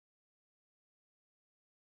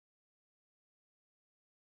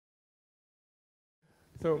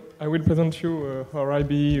So I will present you our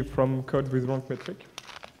IBE from code with rank metric.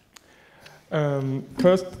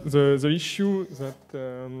 First, the issue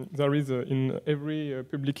that there is in every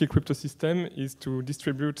public key crypto system is to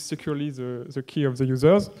distribute securely the key of the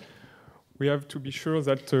users. We have to be sure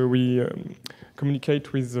that we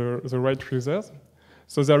communicate with the right users.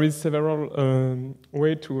 So there is several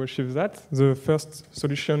ways to achieve that. The first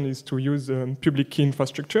solution is to use public key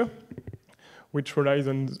infrastructure, which relies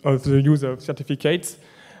on the use of certificates,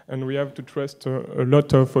 and we have to trust a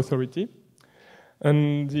lot of authority.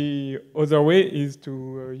 And the other way is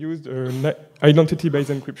to use identity-based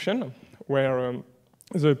encryption, where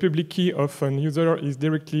the public key of a user is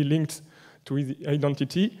directly linked to his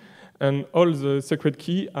identity, and all the secret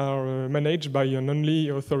keys are managed by an only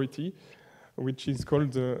authority, which is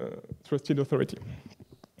called the trusted authority.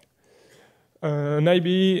 An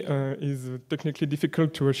IBE is technically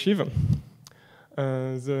difficult to achieve.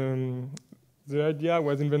 The idea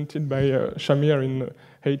was invented by Shamir in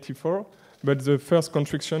 '84, but the first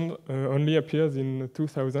construction only appears in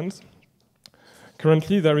 2000s.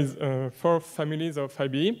 Currently, there is 4 families of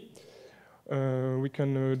IBE. We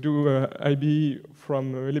can do IBE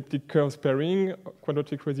from elliptic curve pairing,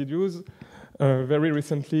 quadratic residues, very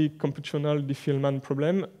recently computational Diffie-Hellman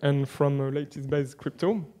problem, and from lattice-based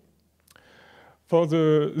crypto. For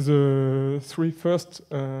the 3 first,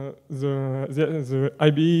 the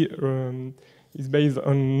IBE is based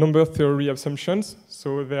on number theory assumptions,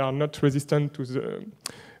 so they are not resistant to the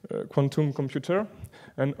quantum computer,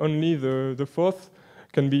 and only the 4th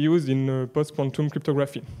can be used in post-quantum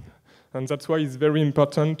cryptography. And that's why it's very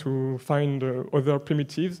important to find other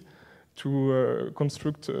primitives to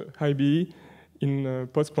construct IBE in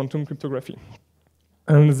post-quantum cryptography.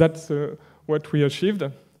 And that's what we achieved.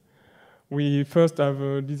 We first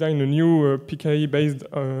have designed a new PKI based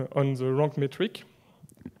on the rank metric,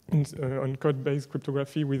 on code-based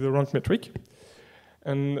cryptography with the rank metric.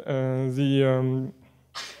 And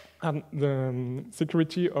the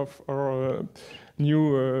security of our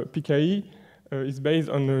new PKI is based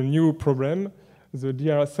on a new problem, the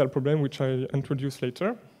DRSL problem, which I introduce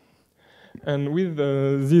later. And with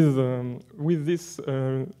this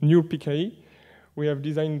new PKI, we have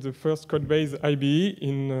designed the first code-based IBE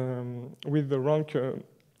with the rank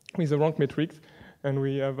metrics, and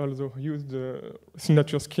we have also used the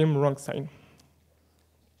signature scheme rank sign.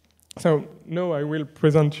 So now I will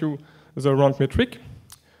present you the rank metric.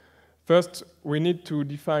 First, we need to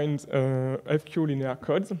define FQ linear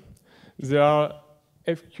codes. There are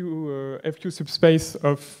FQ subspace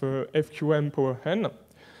of FQM power n.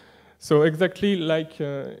 So exactly like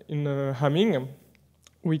in Hamming,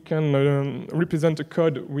 we can represent a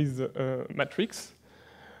code with a matrix,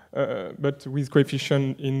 but with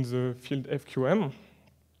coefficient in the field FQM.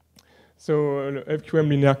 So FQM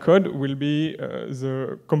linear code will be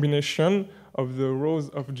the combination of the rows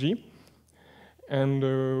of G, and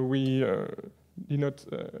we denote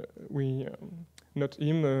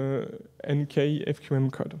him NK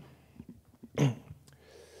FQM code.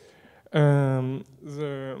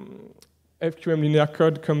 The FQM linear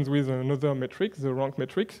code comes with another metric, the rank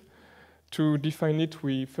metric. To define it,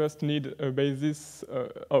 we first need a basis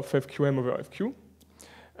of FQM over FQ.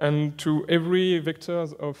 And to every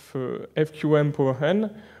vectors of FQM power n,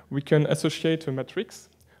 we can associate a matrix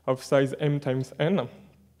of size m times n.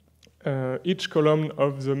 Each column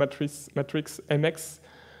of the matrix mx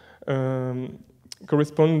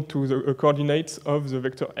corresponds to the coordinates of the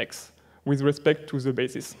vector x with respect to the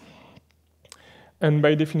basis. And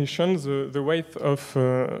by definition, the weight of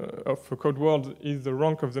a code word is the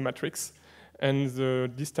rank of the matrix, and the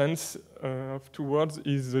distance of 2 words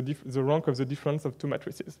is the rank of the difference of 2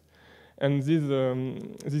 matrices. And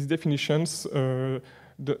these definitions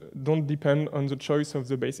don't depend on the choice of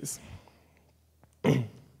the basis.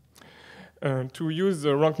 To use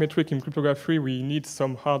the rank metric in cryptography, we need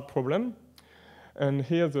some hard problem. And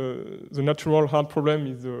here, the natural hard problem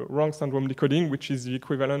is the rank syndrome decoding, which is the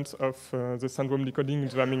equivalent of the syndrome decoding in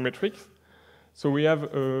the Hamming matrix. So we have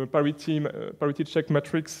a parity check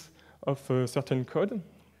matrix of a certain code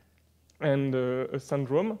and a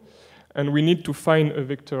syndrome. And we need to find a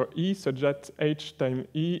vector E such that H times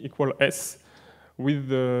E equals S with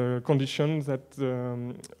the condition that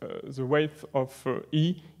the weight of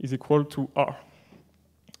E is equal to R.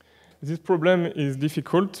 This problem is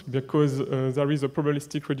difficult because there is a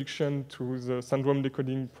probabilistic reduction to the syndrome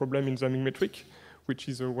decoding problem in the Hamming metric, which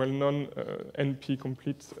is a well-known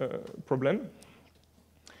NP-complete problem.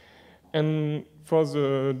 And for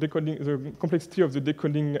the decoding, the complexity of the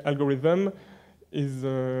decoding algorithm is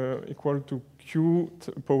equal to Q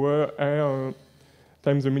power R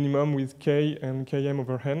times the minimum with K and Km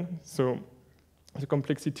over n. So the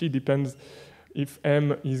complexity depends if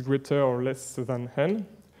m is greater or less than n.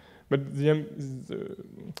 But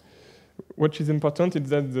what is important is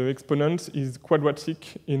that the exponent is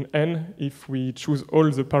quadratic in n if we choose all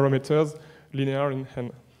the parameters linear in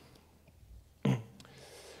n.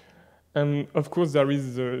 And of course, there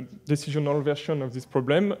is a decisional version of this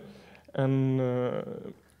problem, and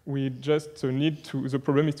we just need to, the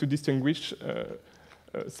problem is to distinguish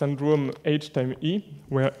syndrome H times E,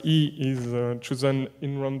 where E is chosen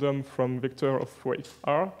in random from vector of weight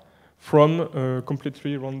R, from a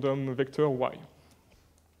completely random vector Y.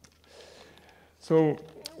 So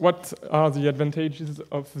what are the advantages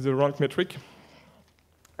of the rank metric?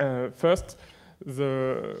 First,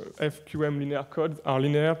 the FQM linear codes are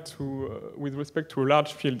linear with respect to a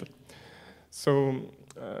large field. So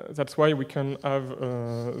that's why we can have,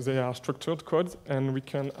 they are structured codes, and we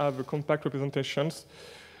can have compact representations.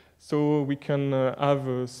 So we can have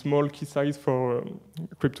a small key size for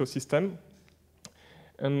crypto system.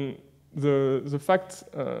 And the fact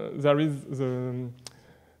there is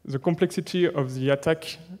the complexity of the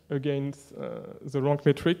attack against the rank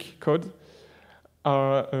metric code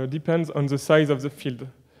depends on the size of the field.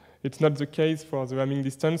 It's not the case for the Hamming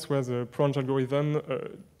distance, where the branch algorithm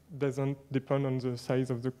doesn't depend on the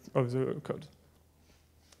size of the code.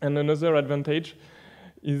 And another advantage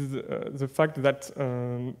is the fact that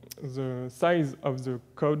the size of the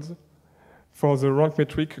code for the rank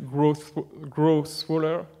metric grows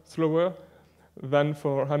slower than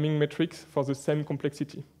for Hamming metrics for the same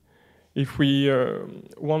complexity. If we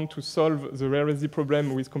want to solve the rarity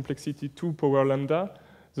problem with complexity 2 power lambda,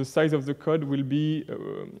 the size of the code will be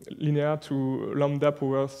linear to lambda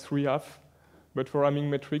power 3/2. But for Hamming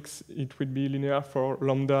metrics, it will be linear for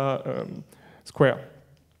lambda square.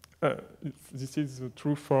 This is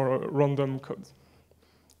true for random codes.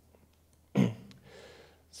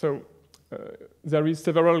 So there is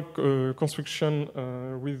several constructions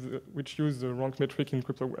which use the rank metric in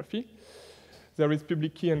cryptography. There is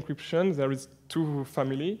public key encryption. There is two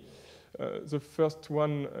families. The first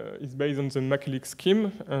one is based on the Macaulay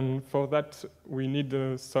scheme, and for that we need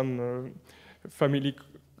some family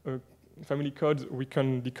codes we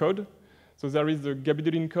can decode. So there is the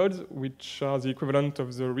Gabidulin codes, which are the equivalent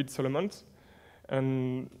of the Reed-Solomon,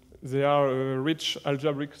 and they are a rich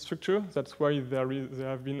algebraic structure. That's why they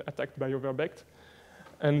have been attacked by Overbeck.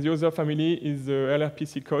 And the other family is the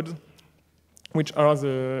LRPC codes, which are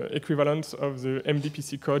the equivalent of the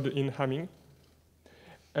MDPC code in Hamming.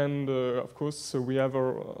 And of course, we have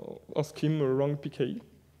our scheme, rank PKE.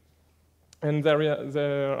 And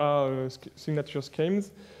there are signature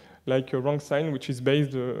schemes, like a rank sign, which is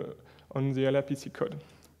based on the LRPC code.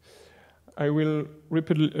 I will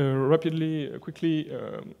quickly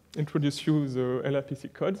introduce you the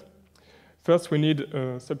LRPC code. First, we need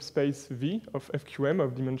a subspace V of FQM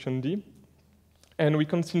of dimension D. And we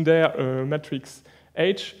consider a matrix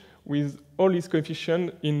H with all its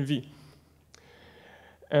coefficients in V.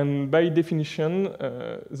 And by definition,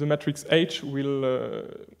 the matrix H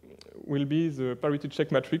will be the parity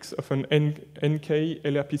check matrix of an NK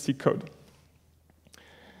LRPC code.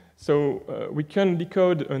 So we can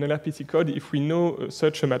decode an LRPC code if we know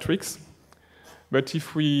such a matrix. But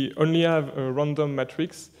if we only have a random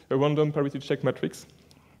matrix, a random parity check matrix,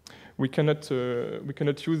 we cannot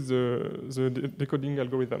use the decoding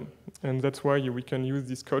algorithm. And that's why we can use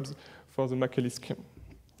these codes for the Macaulay scheme.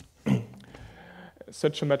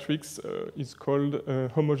 Such a matrix is called a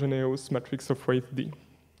homogeneous matrix of weight D.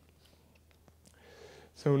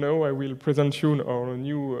 So now I will present you our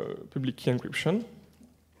new public key encryption.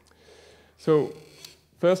 So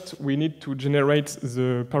first, we need to generate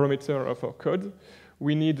the parameter of our code.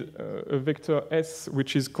 We need a vector S,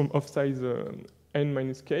 which is of size n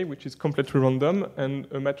minus k, which is completely random, and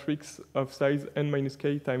a matrix of size n minus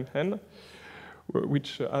k times n,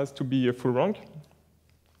 which has to be a full rank,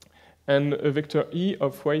 and a vector E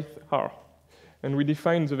of weight R. And we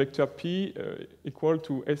define the vector P equal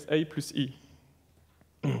to SA plus E.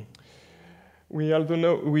 We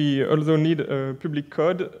also need a public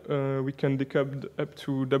code. We can decode up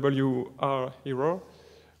to WR error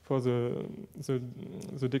for the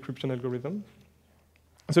decryption algorithm.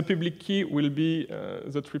 The public key will be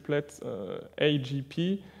the triplet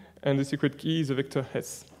AGP, and the secret key is the vector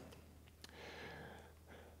S.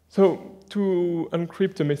 So to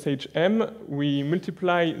encrypt a message M, we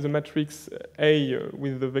multiply the matrix A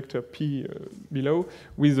with the vector P below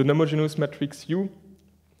with an homogeneous matrix U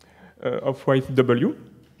of weight W.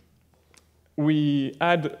 We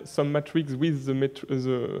add some matrix with the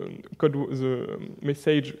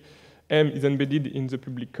message M is embedded in the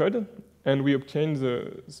public code, and we obtain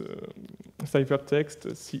the ciphertext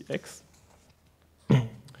CX.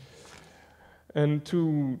 And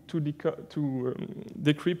to decrypt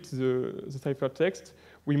the ciphertext,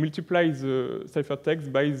 we multiply the ciphertext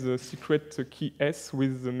by the secret key S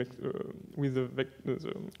with the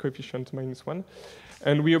coefficient -1.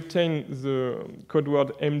 And we obtain the code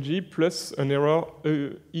word MG plus an error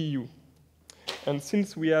EU. And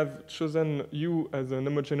since we have chosen U as an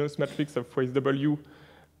homogeneous matrix of weight W,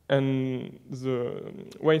 and the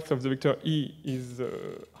weight of the vector E is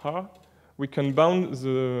R, we can bound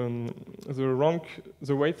the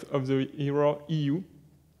weight of the error EU,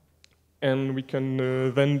 and we can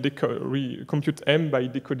then compute M by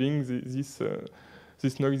decoding this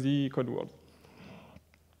noisy code word.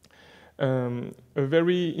 A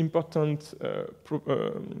very important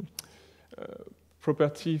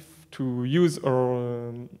property to use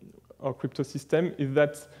our crypto system is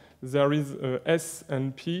that there is S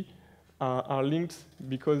and P are linked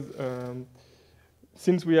because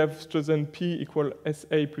since we have chosen P equal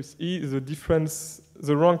SA plus E,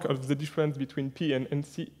 the rank of the difference between P and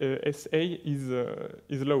SA is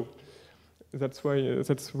low. That's why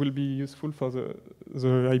that will be useful for the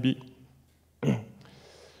IB.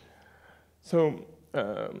 So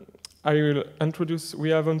we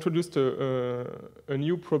have introduced a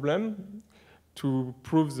new problem to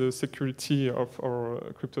prove the security of our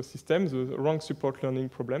crypto system, the rank support learning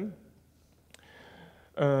problem.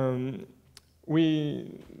 In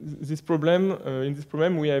this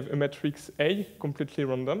problem, we have a matrix A, completely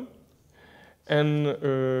random, and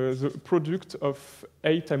the product of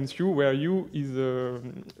A times U, where U is a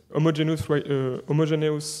homogeneous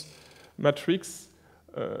matrix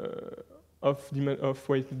of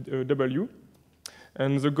weight W.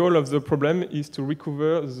 And the goal of the problem is to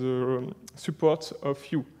recover the support of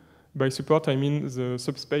U. By support, I mean the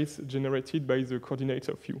subspace generated by the coordinate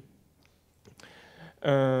of U.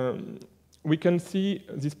 We can see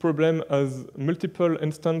this problem as multiple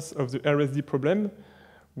instances of the RSD problem,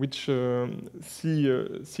 which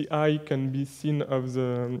Ci can be seen as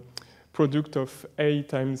the product of A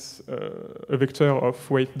times a vector of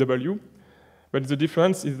weight W. But the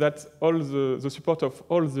difference is that all the support of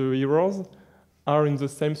all the errors are in the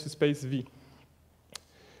same subspace V.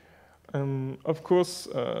 Of course,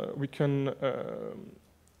 we can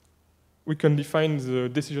define the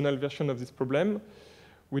decisional version of this problem,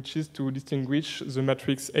 which is to distinguish the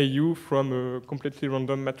matrix AU from a completely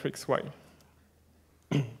random matrix Y.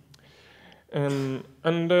 And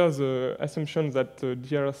under the assumption that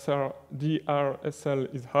DRSL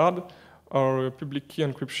is hard, our public key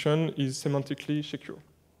encryption is semantically secure.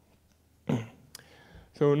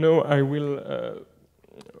 So now I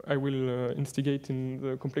will instigate in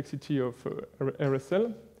the complexity of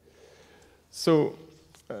RSL. So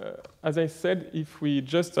as I said, if we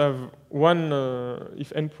just have one,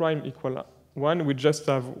 if n prime equal 1, we just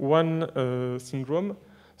have one syndrome.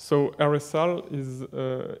 So RSL is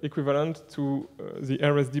equivalent to the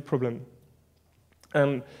RSD problem.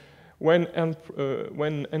 And when n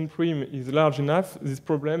prime is large enough, this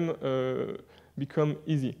problem becomes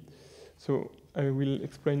easy. So I will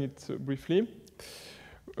explain it briefly.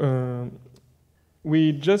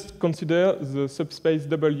 We just consider the subspace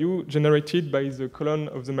W generated by the column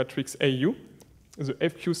of the matrix AU, the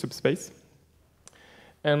FQ subspace.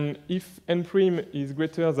 And if n prime is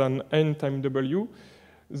greater than n times W,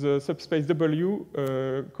 the subspace W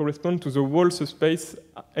corresponds to the whole subspace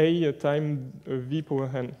A times V power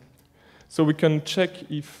n. So we can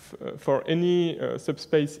check if for any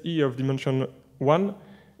subspace E of dimension 1,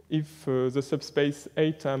 if the subspace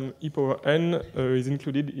A times E power n is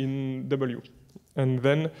included in W. And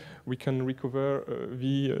then we can recover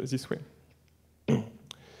V this way.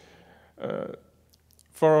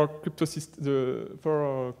 For our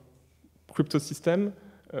crypto system,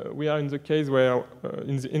 we are in the case where,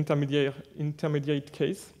 in the intermediate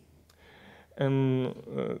case, and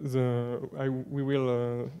we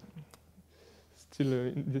will still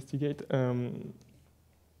investigate.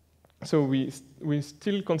 So we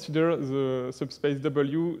still consider the subspace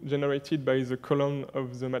W generated by the column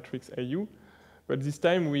of the matrix AU, but this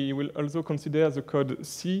time we will also consider the code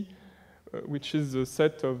C, which is the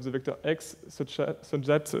set of the vector X such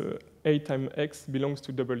that A times X belongs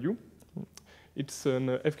to W. It's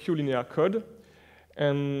an FQ linear code,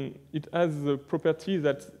 and it has the property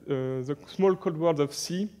that the small code words of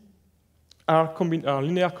C are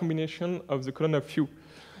linear combination of the column of U.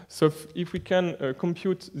 So if we can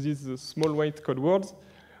compute these small weight code words,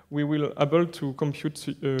 we will able to compute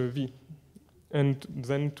V, and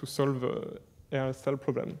then to solve RSL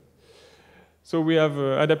problem. So we have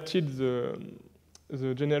adapted the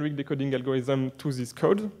generic decoding algorithm to this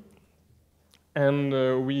code, and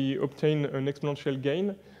we obtain an exponential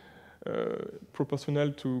gain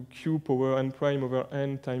proportional to q power n prime over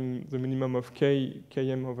n times the minimum of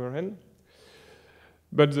km over n.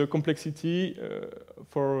 But the complexity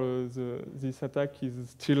for this attack is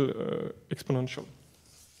still exponential.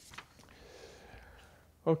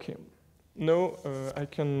 Okay, now I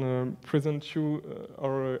can present you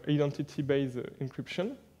our identity-based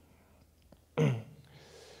encryption.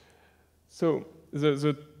 So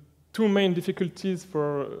the two main difficulties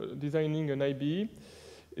for designing an IBE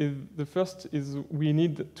is the first is we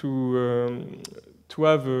need to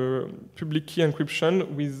have a public key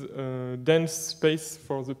encryption with a dense space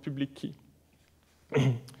for the public key.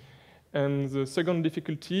 And the second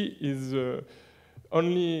difficulty is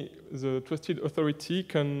only the trusted authority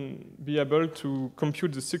can be able to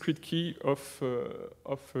compute the secret key of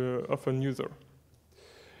an user.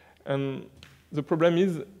 And the problem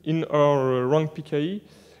is, in our rank PKE,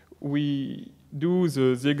 we do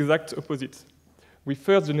the exact opposite. We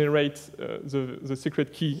first generate the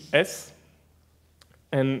secret key S,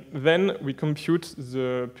 and then we compute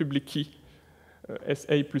the public key,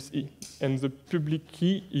 SA plus E. And the public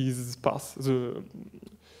key is sparse. The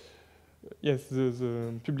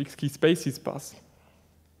public key space is sparse.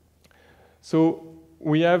 So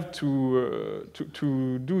we have to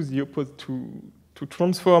do the opposite, to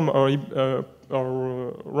transform our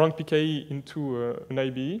rank PKE into an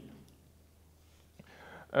IBE.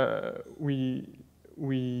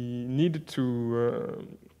 We need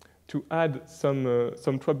to add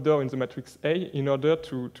some trapdoor in the matrix A in order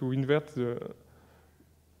to invert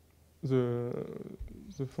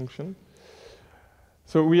the function.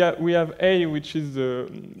 So we have A, which is the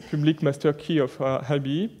public master key of our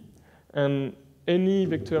IBE, and any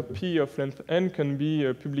vector P of length n can be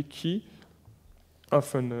a public key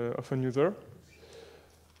of an user.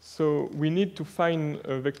 So we need to find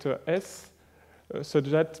a vector S such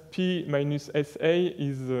that P minus SA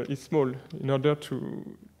is small in order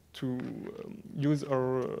to use a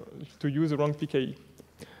rank PKE.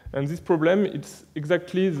 And this problem, it's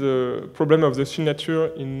exactly the problem of the signature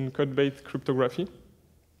in code-based cryptography.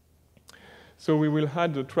 So we will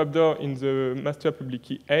add a trapdoor in the master public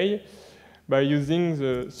key A by using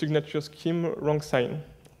the signature scheme rank sign.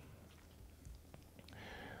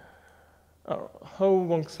 How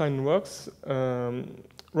rank sign works?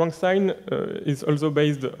 Rank sign is also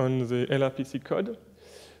based on the LRPC code.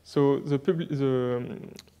 So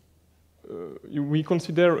we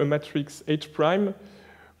consider a matrix H prime,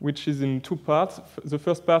 which is in two parts. The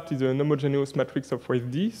first part is an homogeneous matrix of weight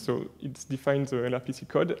D, so it defines the LRPC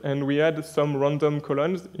code, and we add some random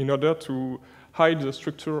columns in order to hide the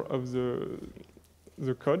structure of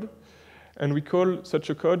the code. And we call such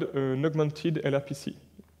a code an augmented LRPC,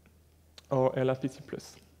 or LRPC+.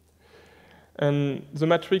 And the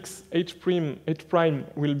matrix H prime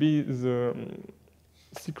will be the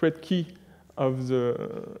secret key of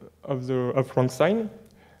rank sign.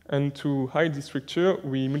 And to hide this structure,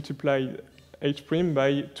 we multiply H prime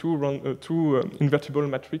by two invertible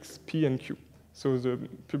matrices P and Q. So the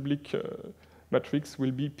public matrix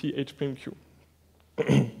will be P H prime Q.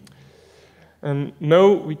 And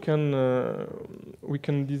now we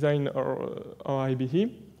can design our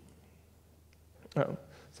IBE.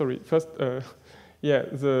 Sorry, first, the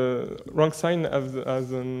rank sign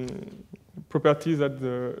has property that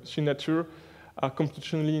the signature are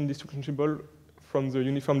computationally indistinguishable from the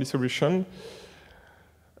uniform distribution,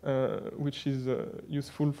 which is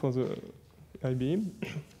useful for the IBE.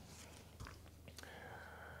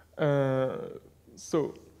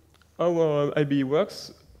 So how our IBE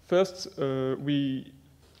works, first we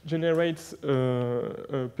generate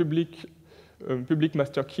a public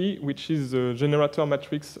master key, which is the generator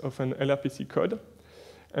matrix of an LRPC code.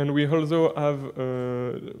 And we also have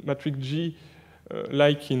a matrix G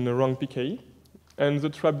like in rank PKE. And the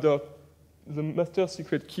trapdoor, the master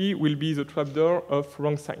secret key will be the trapdoor of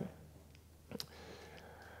rank sign.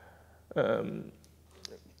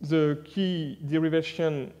 The key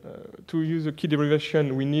derivation, to use a key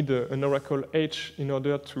derivation, we need an oracle H in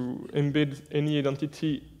order to embed any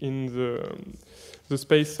identity in the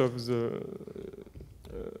space of the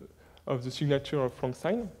signature of rank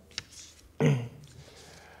sign.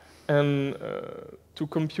 And to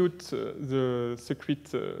compute the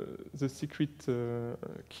secret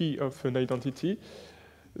key of an identity,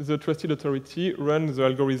 the trusted authority runs the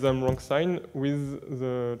algorithm rank sign with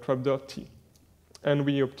the trapdoor T. And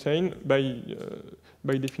we obtain,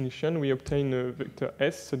 by definition, we obtain a vector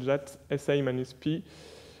S such that SA minus P,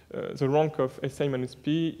 the rank of SA minus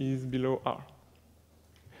P is below R.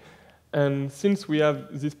 And since we have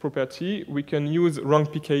this property, we can use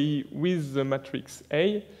rank PKE with the matrix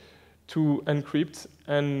A to encrypt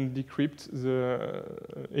and decrypt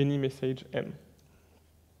any message M.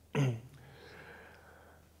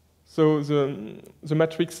 So the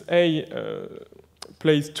matrix A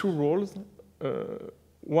plays two roles.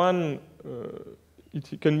 One,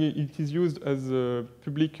 it is used as a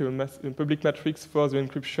public matrix for the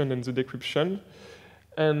encryption and the decryption,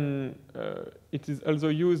 and it is also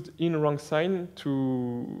used in rank sign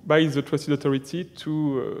by the trusted authority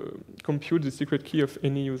to compute the secret key of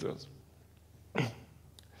any users.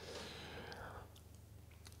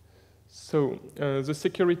 So the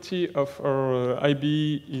security of our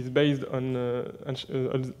IBE is based on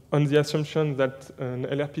the assumption that an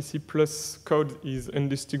LRPC plus code is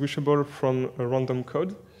indistinguishable from a random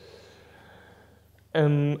code.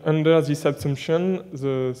 And under this assumption,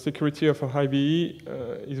 the security of our IBE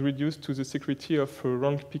is reduced to the security of a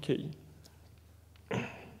rank PKE.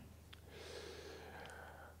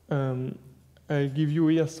 I'll give you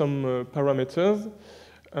here some parameters.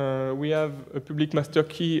 We have a public master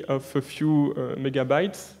key of a few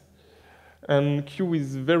megabytes, and Q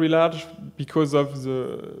is very large because of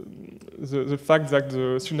the fact that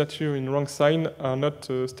the signature in rank sign are not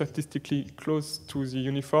statistically close to the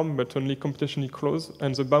uniform, but only computationally close,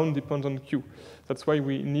 and the bound depends on Q. That's why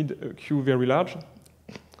we need a Q very large.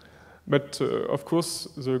 But of course,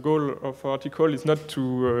 the goal of our article is not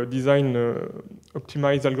to design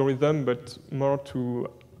optimized algorithm, but more to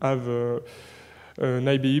have an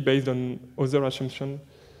IBE based on other assumptions.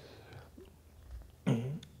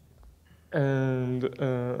 And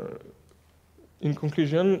in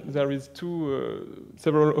conclusion, there is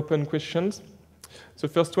several open questions. The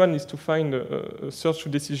first one is to find a search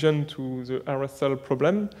decision to the RSL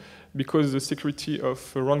problem, because the security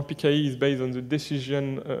of rank PKE is based on the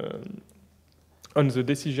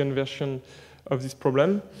decision version of this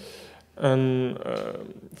problem. And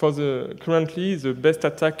currently, the best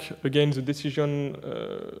attack against the decision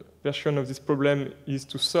version of this problem is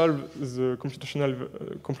to solve the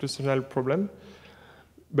computational problem,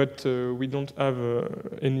 but we don't have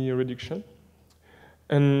any reduction.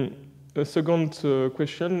 And a second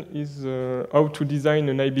question is how to design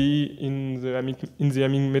an IBE in the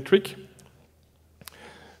Hamming metric,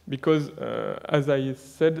 because as I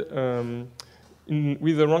said,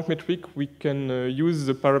 with the rank metric, we can use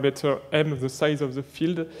the parameter M, the size of the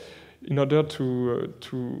field, in order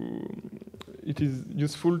it is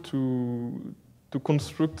useful to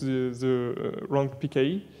construct the rank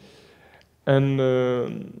PKE. And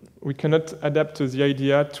we cannot adapt the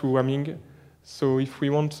idea to Hamming. So if we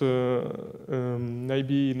want an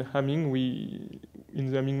IBE in Hamming,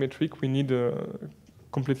 in the Hamming metric, we need a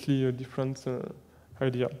completely different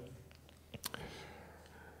idea.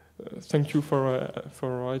 Thank you for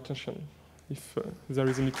your attention. If there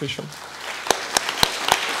is any question.